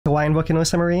Hawaiian volcano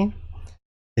summary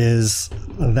is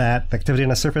that the activity on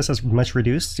the surface is much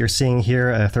reduced. You're seeing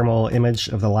here a thermal image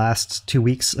of the last 2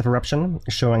 weeks of eruption,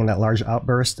 showing that large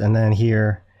outburst, and then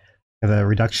here the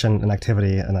reduction in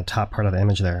activity in the top part of the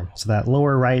image there. So that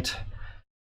lower right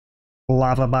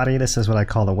lava body, this is what I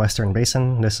call the Western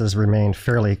Basin. This has remained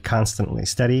fairly constantly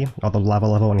steady, although lava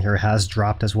level in here has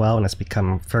dropped as well, and it's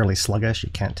become fairly sluggish.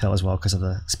 You can't tell as well because of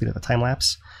the speed of the time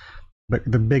lapse. But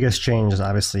the biggest change is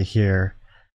obviously here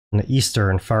in the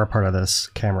eastern far part of this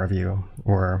camera view,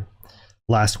 where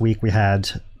last week we had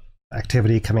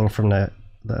activity coming from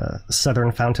the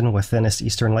southern fountain within this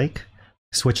eastern lake,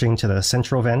 switching to the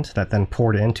central vent that then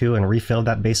poured into and refilled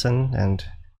that basin and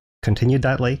continued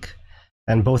that lake.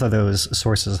 And both of those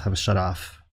sources have shut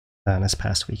off this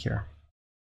past week here.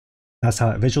 That's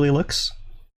how it visually looks.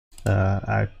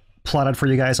 I plotted for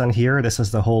you guys on here. This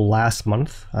is the whole last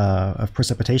month of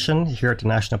precipitation here at the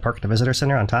National Park, the Visitor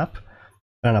Center on top.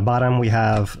 And on the bottom, we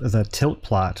have the tilt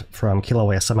plot from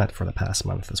Kīlauea Summit for the past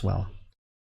month as well.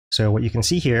 So what you can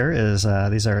see here is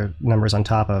these are numbers on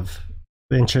top of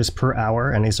inches per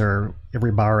hour, and these are,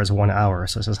 every bar is 1 hour.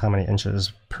 So this is how many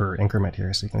inches per increment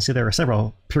here. So you can see there are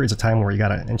several periods of time where you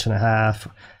got 1.5 inches,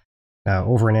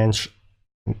 over an inch.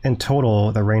 In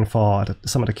total, the rainfall at the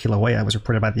summit of Kīlauea was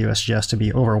reported by the USGS to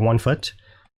be over 1 foot.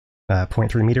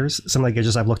 0.3 meters. Some of the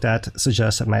gauges I've looked at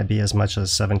suggest it might be as much as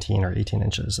 17 or 18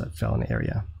 inches that fell in the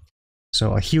area.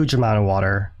 So a huge amount of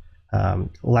water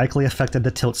likely affected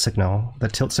the tilt signal. The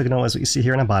tilt signal is what you see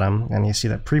here on the bottom, and you see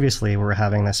that previously we were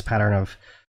having this pattern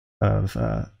of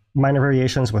minor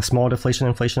variations with small deflation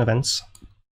inflation events,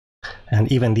 and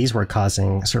even these were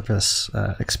causing surface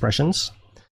expressions.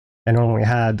 And when we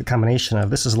had the combination of,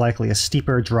 this is likely a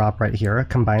steeper drop right here,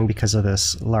 combined because of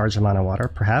this large amount of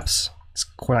water, perhaps. It's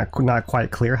not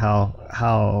quite clear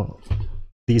how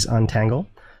these untangle.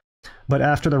 But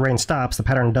after the rain stops, the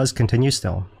pattern does continue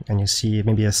still. And you see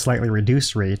maybe a slightly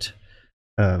reduced rate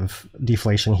of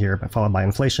deflation here, but followed by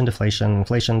inflation, deflation,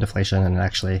 inflation, deflation. And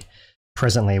actually,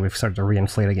 presently, we've started to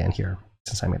reinflate again here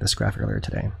since I made this graph earlier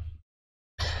today.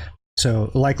 So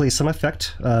likely some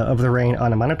effect of the rain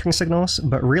on the monitoring signals,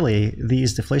 but really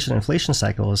these deflation inflation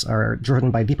cycles are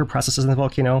driven by deeper processes in the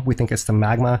volcano. We think it's the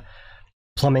magma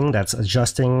plumbing that's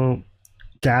adjusting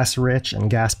gas-rich and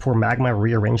gas-poor magma,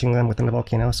 rearranging them within the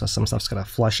volcano. So some stuff's going to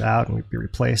flush out and be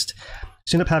replaced.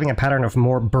 So you end up having a pattern of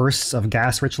more bursts of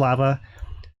gas-rich lava,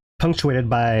 punctuated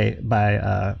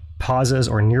by pauses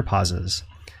or near pauses.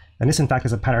 And this, in fact,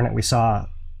 is a pattern that we saw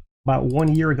about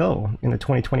 1 year ago in the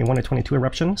 2021 to 22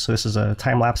 eruption. So this is a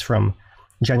time lapse from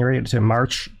January to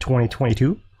March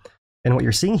 2022. And what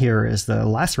you're seeing here is the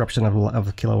last eruption of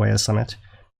the Kīlauea summit,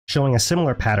 showing a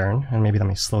similar pattern. And maybe let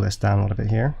me slow this down a little bit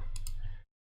here.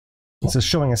 This is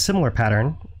showing a similar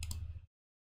pattern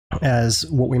as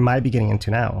what we might be getting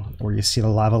into now, where you see the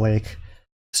lava lake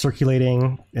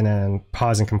circulating and then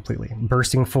pausing completely,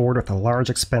 bursting forward with a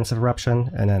large expansive eruption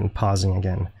and then pausing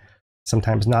again.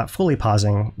 Sometimes not fully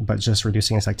pausing, but just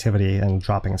reducing its activity and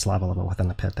dropping its lava level within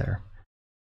the pit there.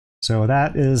 So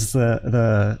that is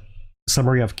the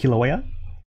summary of Kīlauea.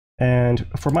 And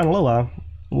for Mauna Loa,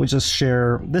 we'll just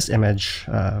share this image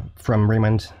from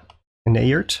Raymond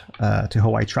Nayert to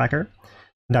Hawaii Tracker.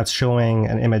 That's showing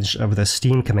an image of the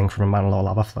steam coming from a Mauna Loa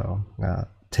lava flow,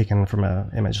 taken from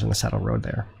an image in the Saddle Road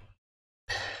there.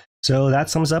 So that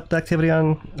sums up the activity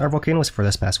on our volcanoes for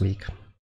this past week.